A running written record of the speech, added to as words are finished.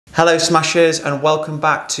Hello Smashers and welcome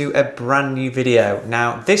back to a brand new video.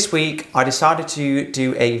 Now this week I decided to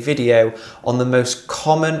do a video on the most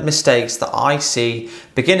common mistakes that I see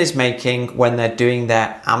beginners making when they're doing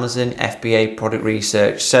their Amazon FBA product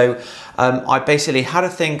research. So I basically had to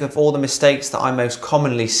think of all the mistakes that I most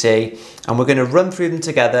commonly see, and we're going to run through them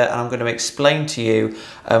together, and I'm going to explain to you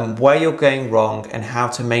where you're going wrong and how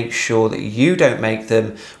to make sure that you don't make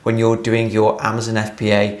them when you're doing your Amazon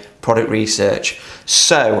FBA product research.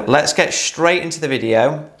 So let's get straight into the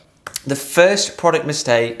video. The first product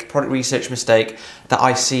research mistake that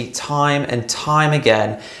I see time and time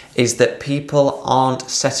again is that people aren't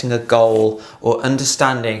setting a goal or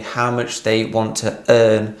understanding how much they want to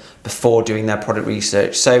earn before doing their product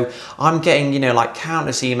research. So I'm getting, like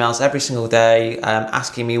countless emails every single day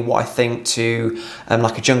asking me what I think to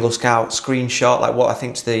like a Jungle Scout screenshot, like what I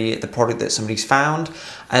think to the product that somebody's found.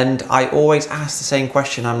 And I always ask the same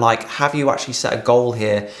question. I'm like, have you actually set a goal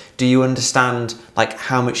here? Do you understand like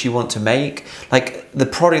how much you want to make? Like the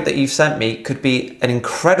product that you've sent me could be an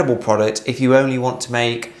incredible product if you only want to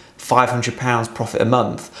make £500 profit a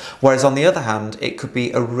month. Whereas on the other hand, it could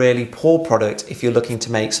be a really poor product if you're looking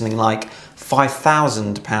to make something like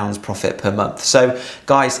 £5,000 profit per month. So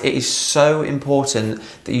guys, it is so important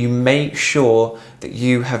that you make sure that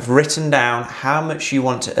you have written down how much you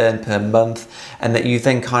want to earn per month, and that you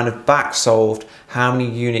then kind of back solved how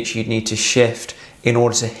many units you'd need to shift in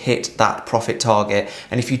order to hit that profit target.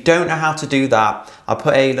 And if you don't know how to do that, I'll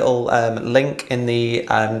put a little link in the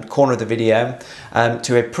corner of the video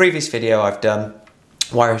to a previous video I've done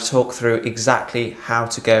where I talk through exactly how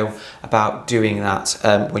to go about doing that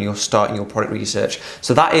when you're starting your product research.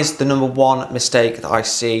 So that is the number one mistake that I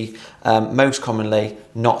see most commonly,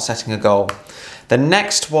 not setting a goal. The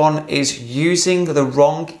next one is using the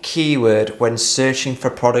wrong keyword when searching for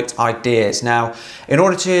product ideas. Now, in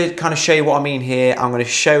order to kind of show you what I mean here, I'm going to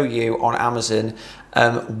show you on Amazon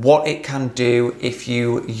what it can do if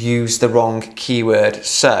you use the wrong keyword.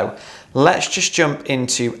 So let's just jump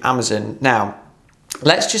into Amazon. Now,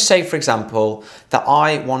 let's just say, for example, that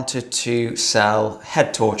I wanted to sell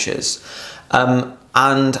head torches.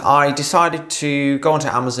 And I decided to go onto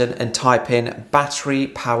Amazon and type in battery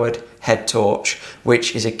powered head torch,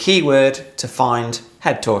 which is a keyword to find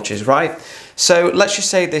head torches, right? So let's just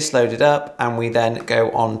say this loaded up and we then go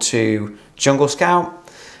on to Jungle Scout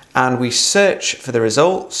and we search for the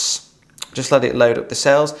results. Just let it load up the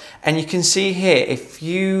sales, and you can see here, if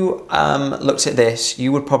you looked at this, you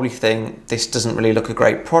would probably think this doesn't really look a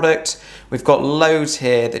great product. We've got loads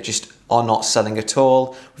here that just are not selling at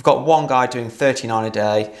all. We've got one guy doing 39 a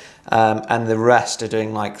day, and the rest are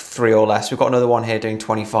doing like 3 or less. We've got another one here doing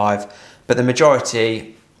 25, but the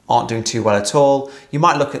majority aren't doing too well at all. You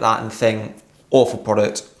might look at that and think, awful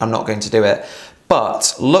product, I'm not going to do it.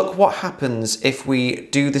 But look what happens if we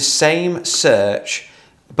do the same search,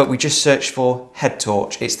 but we just search for head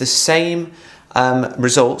torch. It's the same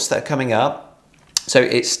results that are coming up. So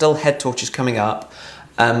it's still head torches coming up,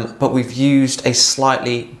 but we've used a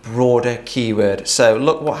slightly broader keyword. So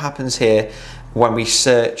look what happens here when we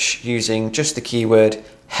search using just the keyword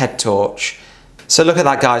head torch. So look at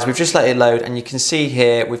that, guys. We've just let it load, and you can see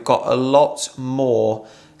here we've got a lot more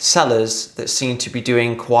sellers that seem to be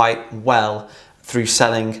doing quite well through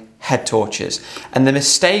selling head torches. And the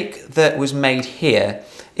mistake that was made here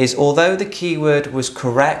is, although the keyword was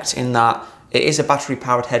correct in that it is a battery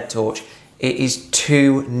powered head torch, it is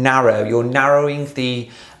too narrow. You're narrowing the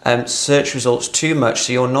search results too much,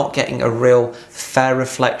 so you're not getting a real fair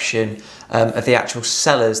reflection of the actual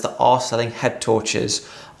sellers that are selling head torches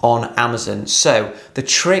on Amazon. So the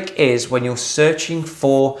trick is, when you're searching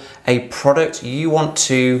for a product, you want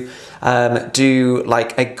to do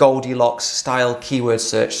like a Goldilocks style keyword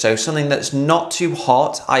search. So something that's not too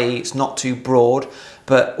hot, i.e. it's not too broad,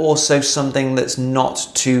 but also something that's not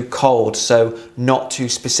too cold, so not too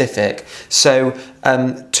specific. So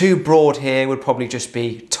too broad here would probably just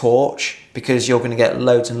be torch, because you're going to get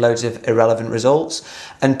loads and loads of irrelevant results.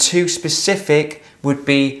 And too specific would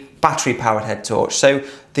be battery powered head torch. So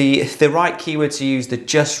the right keyword to use, the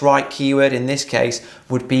just right keyword in this case,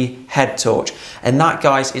 would be head torch. And that,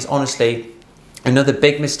 guys, is honestly another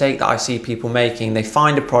big mistake that I see people making. They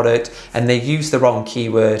find a product and they use the wrong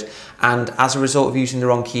keyword, and as a result of using the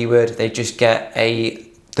wrong keyword, they just get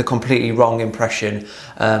the completely wrong impression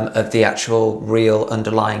of the actual real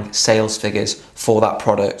underlying sales figures for that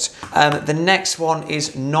product. The next one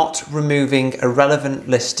is not removing irrelevant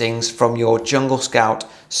listings from your Jungle Scout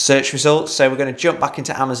search results. So we're going to jump back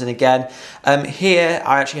into Amazon again. Here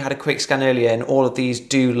I actually had a quick scan earlier, and all of these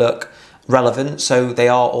do look relevant, so they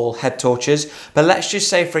are all head torches. But let's just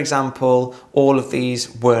say, for example, all of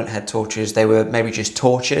these weren't head torches, they were maybe just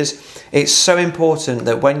torches. It's so important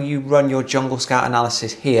that when you run your Jungle Scout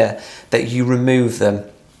analysis here, that you remove them.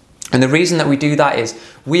 And the reason that we do that is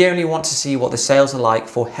we only want to see what the sales are like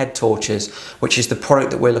for head torches, which is the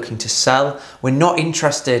product that we're looking to sell. We're not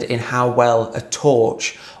interested in how well a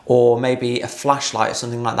torch or maybe a flashlight or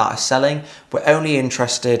something like that are selling. We're only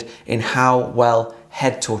interested in how well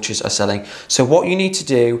head torches are selling. So what you need to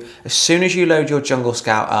do as soon as you load your Jungle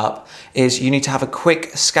Scout up is you need to have a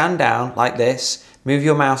quick scan down like this, move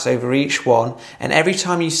your mouse over each one, and every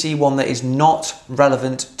time you see one that is not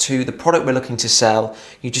relevant to the product we're looking to sell,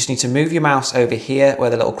 you just need to move your mouse over here where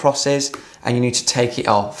the little cross is, and you need to take it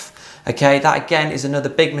off. Okay, that again is another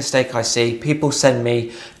big mistake I see. People send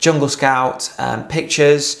me Jungle Scout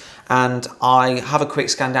pictures, and I have a quick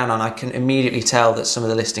scan down and I can immediately tell that some of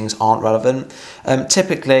the listings aren't relevant.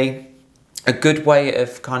 Typically, a good way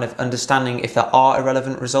of kind of understanding if there are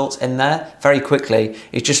irrelevant results in there very quickly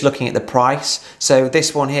is just looking at the price. So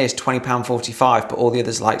this one here is £20.45, but all the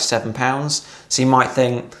others like £7. So you might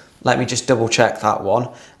think, let me just double check that one.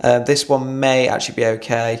 This one may actually be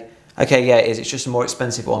okay. Okay, yeah, it is. It's just a more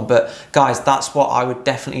expensive one. But guys, that's what I would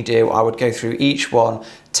definitely do. I would go through each one,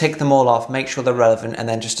 tick them all off, make sure they're relevant, and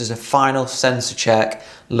then just as a final sensor check,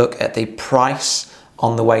 look at the price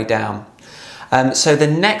on the way down. So the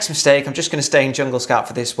next mistake, I'm just going to stay in Jungle Scout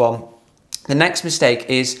for this one. The next mistake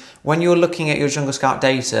is when you're looking at your Jungle Scout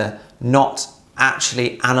data, not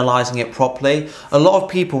actually analyzing it properly. A lot of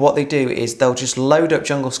people, what they do is they'll just load up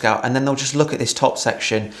Jungle Scout and then they'll just look at this top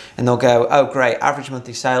section and they'll go, oh great, average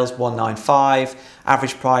monthly sales 195,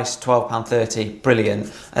 average price £12.30,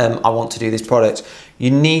 brilliant, I want to do this product. You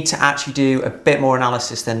need to actually do a bit more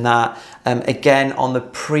analysis than that. Again, on the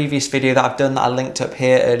previous video that I've done that I linked up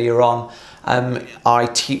here earlier on, I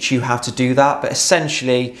teach you how to do that, but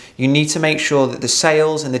essentially you need to make sure that the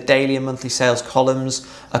sales and the daily and monthly sales columns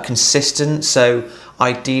are consistent. So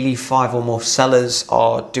ideally 5 or more sellers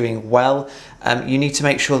are doing well. You need to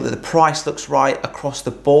make sure that the price looks right across the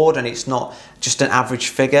board and it's not just an average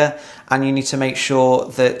figure, and you need to make sure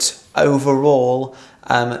that overall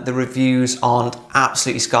the reviews aren't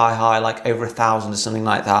absolutely sky high, like over 1,000 or something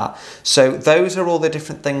like that. So those are all the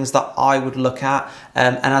different things that I would look at.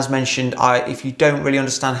 And as mentioned, if you don't really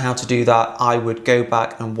understand how to do that, I would go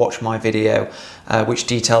back and watch my video, which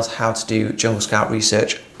details how to do Jungle Scout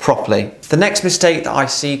research properly. The next mistake that I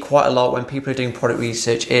see quite a lot when people are doing product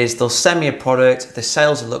research is they'll send me a product, the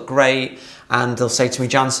sales will look great, and they'll say to me,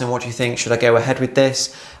 Jansen, what do you think? Should I go ahead with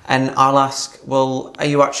this? And I'll ask, well, are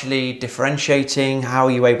you actually differentiating? How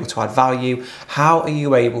are you able to add value? How are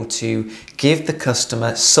you able to give the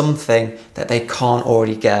customer something that they can't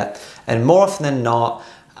already get? And more often than not,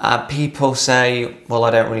 people say, well, I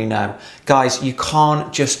don't really know. Guys, you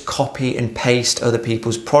can't just copy and paste other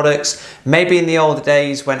people's products. Maybe in the older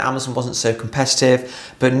days when Amazon wasn't so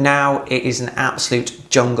competitive, but now it is an absolute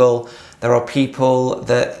jungle. There are people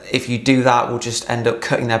that if you do that will just end up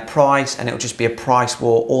cutting their price, and it'll just be a price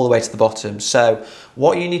war all the way to the bottom. So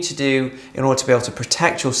what you need to do in order to be able to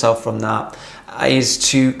protect yourself from that is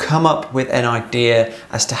to come up with an idea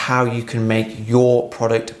as to how you can make your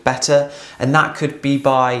product better. And that could be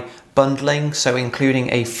by bundling, so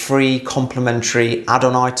including a free complimentary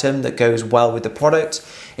add-on item that goes well with the product.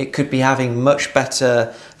 It could be having much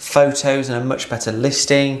better photos and a much better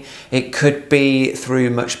listing. It could be through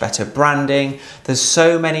much better branding. There's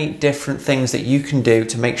so many different things that you can do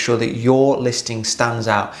to make sure that your listing stands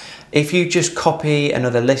out. If you just copy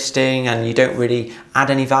another listing and you don't really add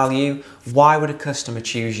any value, why would a customer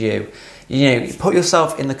choose you? You know, put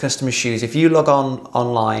yourself in the customer's shoes. If you log on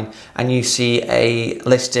online and you see a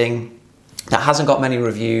listing that hasn't got many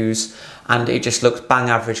reviews and it just looks bang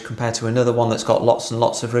average compared to another one that's got lots and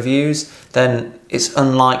lots of reviews, then it's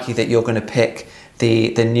unlikely that you're going to pick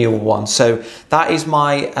the newer one. So that is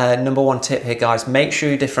my number one tip here, guys. Make sure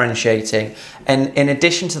you're differentiating. And in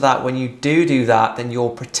addition to that, when you do that, then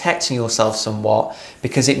you're protecting yourself somewhat,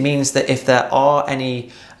 because it means that if there are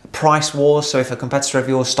any price wars, so if a competitor of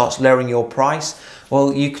yours starts lowering your price,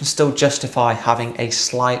 well, you can still justify having a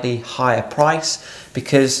slightly higher price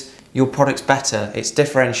because your product's better, it's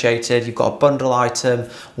differentiated, you've got a bundle item,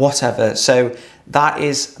 whatever. So that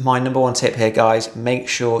is my number one tip here, guys. Make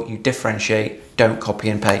sure you differentiate, don't copy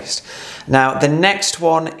and paste. Now, the next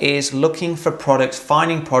one is looking for products,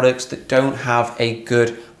 finding products that don't have a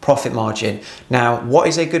good profit margin. Now, what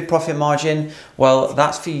is a good profit margin? Well,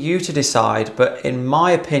 that's for you to decide, but in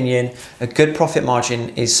my opinion, a good profit margin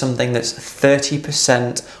is something that's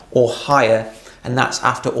 30% or higher, and that's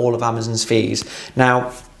after all of Amazon's fees.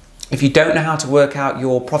 Now, If you don't know how to work out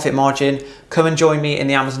your profit margin, come and join me in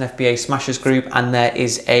the Amazon FBA Smashers group, and there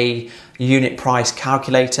is a unit price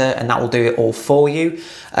calculator and that will do it all for you.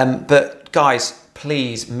 But guys,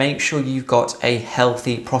 please make sure you've got a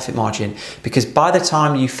healthy profit margin, because by the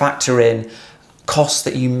time you factor in costs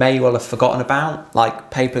that you may well have forgotten about, like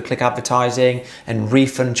pay-per-click advertising and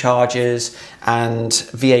refund charges and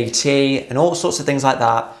VAT and all sorts of things like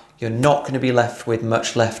that, you're not going to be left with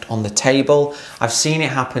much left on the table. I've seen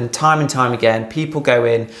it happen time and time again. People go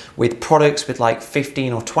in with products with like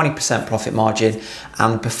 15 or 20% profit margin,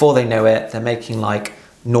 and before they know it, they're making like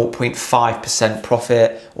 0.5%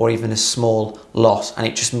 profit or even a small loss. And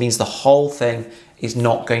it just means the whole thing is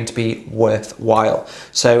not going to be worthwhile.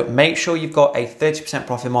 So make sure you've got a 30%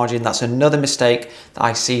 profit margin. That's another mistake that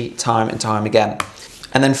I see time and time again.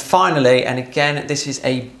 And then finally, and again, this is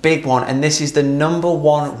a big one, and this is the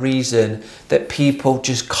 #1 reason that people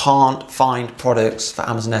just can't find products for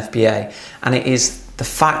Amazon FBA. And it is the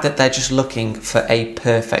fact that they're just looking for a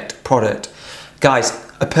perfect product. Guys,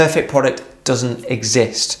 a perfect product doesn't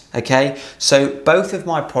exist, okay? So both of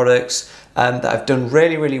my products that have done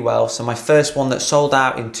really, really well. So my first one that sold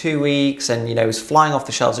out in 2 weeks and, you know, was flying off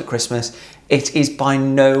the shelves at Christmas, it is by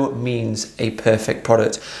no means a perfect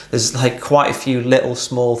product. There's like quite a few little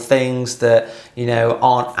small things that, you know,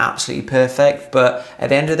 aren't absolutely perfect. But at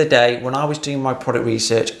the end of the day, when I was doing my product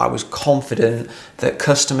research, I was confident that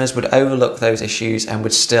customers would overlook those issues and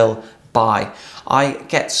would still buy. I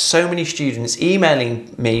get so many students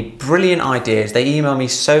emailing me brilliant ideas. They email me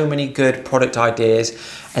so many good product ideas,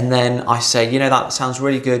 and then I say, you know, that sounds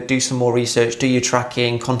really good, do some more research, do your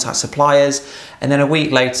tracking, contact suppliers, and then a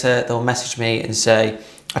week later they'll message me and say,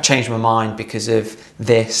 I changed my mind because of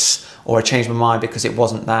this, or I changed my mind because it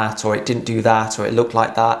wasn't that, or it didn't do that, or it looked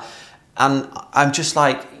like that. And I'm just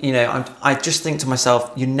like, you know, I just think to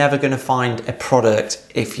myself, you're never going to find a product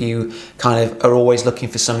if you kind of are always looking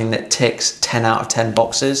for something that ticks 10 out of 10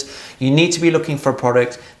 boxes. You need to be looking for a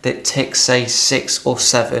product that ticks, say, 6 or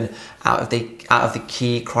 7 out of the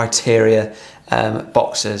key criteria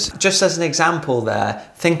boxes. Just as an example there,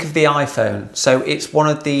 think of the iPhone. So it's one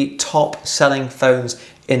of the top selling phones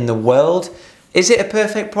in the world. Is it a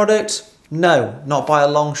perfect product? No, not by a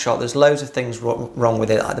long shot. There's loads of things wrong with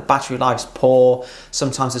it. Like the battery life's poor,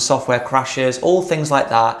 sometimes the software crashes, all things like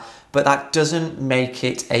that, but that doesn't make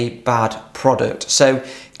it a bad product. So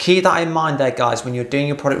keep that in mind there, guys, when you're doing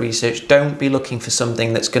your product research. Don't be looking for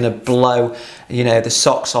something that's going to blow, you know, the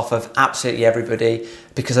socks off of absolutely everybody,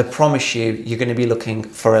 because I promise you, you're going to be looking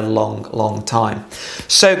for a long, long time.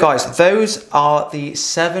 So guys, those are the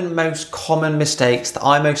 7 most common mistakes that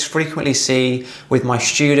I most frequently see with my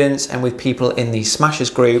students and with people in the Smashers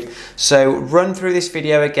group. So run through this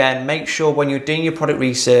video again. Make sure when you're doing your product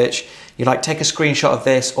research, you like take a screenshot of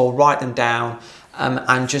this or write them down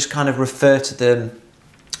and just kind of refer to them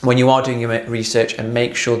when you are doing your research, and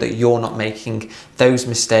make sure that you're not making those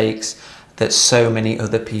mistakes that so many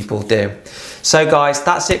other people do. So guys,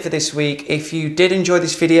 that's it for this week. If you did enjoy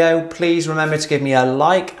this video, please remember to give me a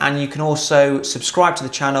like, and you can also subscribe to the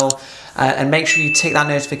channel and make sure you tick that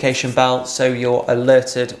notification bell so you're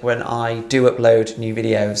alerted when I do upload new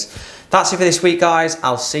videos. That's it for this week, guys.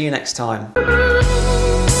 I'll see you next time.